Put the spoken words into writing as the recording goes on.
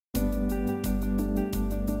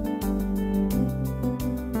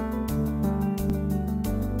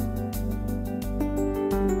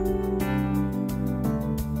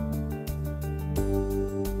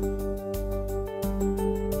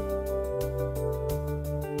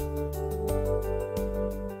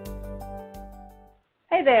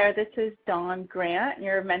Hi there, this is Dawn Grant,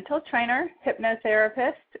 your mental trainer,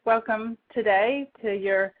 hypnotherapist. Welcome today to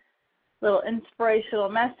your little inspirational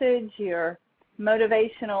message, your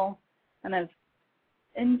motivational kind of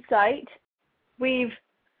insight. We've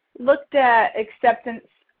looked at acceptance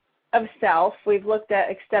of self, we've looked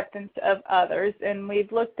at acceptance of others, and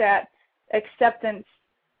we've looked at acceptance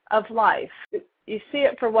of life. You see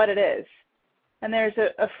it for what it is. And there's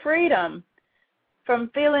a freedom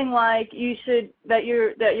from feeling like that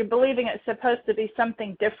you're believing it's supposed to be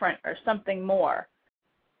something different or something more.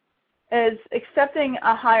 Is accepting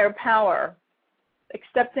a higher power,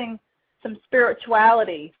 accepting some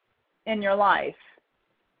spirituality in your life.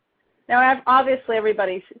 Now, obviously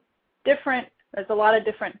everybody's different. There's a lot of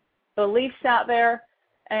different beliefs out there,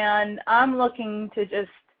 and I'm looking to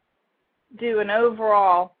just do an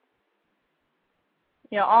overall,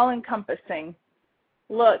 all-encompassing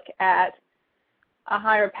look at a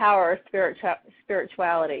higher power of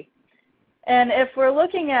spirituality. And if we're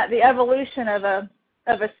looking at the evolution of a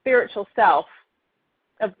spiritual self,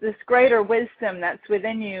 of this greater wisdom that's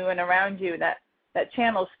within you and around you that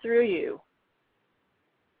channels through you,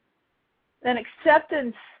 then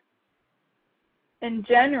acceptance in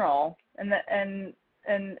general and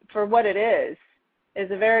for what it is a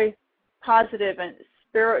very positive and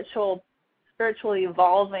spiritually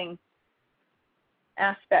evolving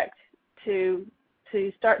aspect to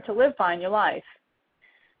start to live by in your life.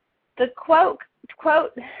 The quote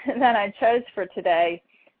that I chose for today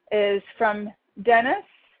is from Denis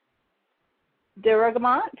de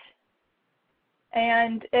Rougemont,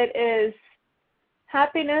 and it is,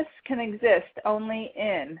 "Happiness can exist only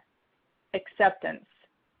in acceptance."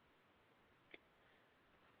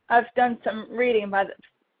 I've done some reading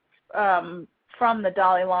from the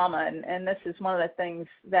Dalai Lama, and this is one of the things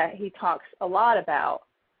that he talks a lot about.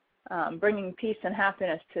 Bringing peace and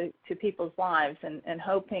happiness to people's lives and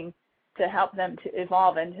hoping to help them to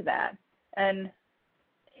evolve into that. And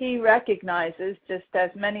he recognizes, just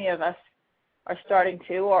as many of us are starting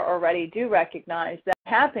to or already do recognize, that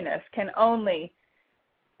happiness can only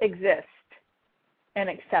exist in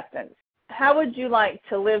acceptance. How would you like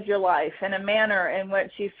to live your life in a manner in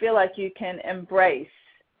which you feel like you can embrace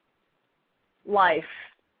life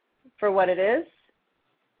for what it is?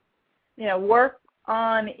 Work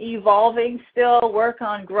on evolving still, work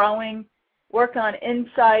on growing, work on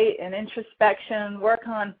insight and introspection, work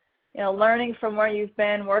on learning from where you've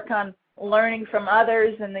been, work on learning from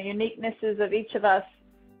others and the uniquenesses of each of us.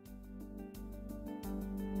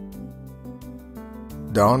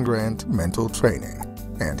 Dawn Grant Mental Training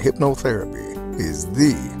and Hypnotherapy is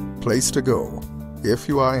the place to go if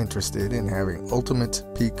you are interested in having ultimate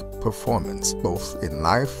peak performance both in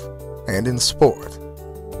life and in sport.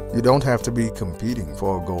 You don't have to be competing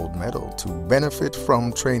for a gold medal to benefit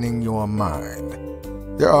from training your mind.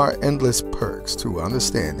 There are endless perks to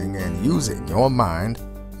understanding and using your mind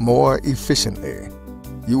more efficiently.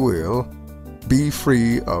 You will be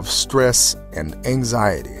free of stress and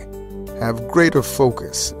anxiety, have greater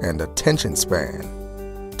focus and attention span,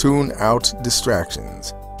 tune out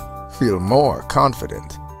distractions, feel more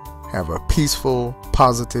confident, have a peaceful,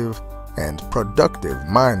 positive, and productive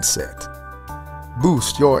mindset,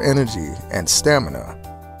 boost your energy and stamina,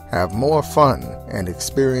 have more fun, and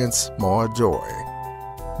experience more joy.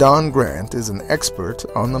 Dawn Grant is an expert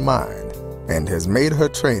on the mind and has made her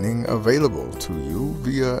training available to you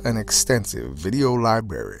via an extensive video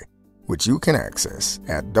library, which you can access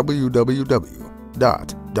at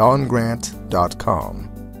www.dawngrant.com.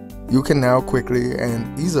 You can now quickly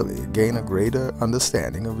and easily gain a greater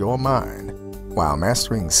understanding of your mind while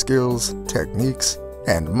mastering skills, techniques,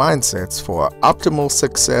 and mindsets for optimal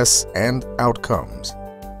success and outcomes.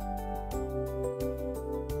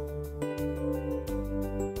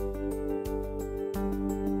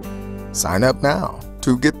 Sign up now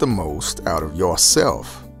to get the most out of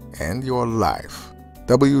yourself and your life.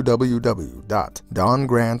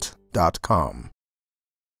 www.dawngrant.com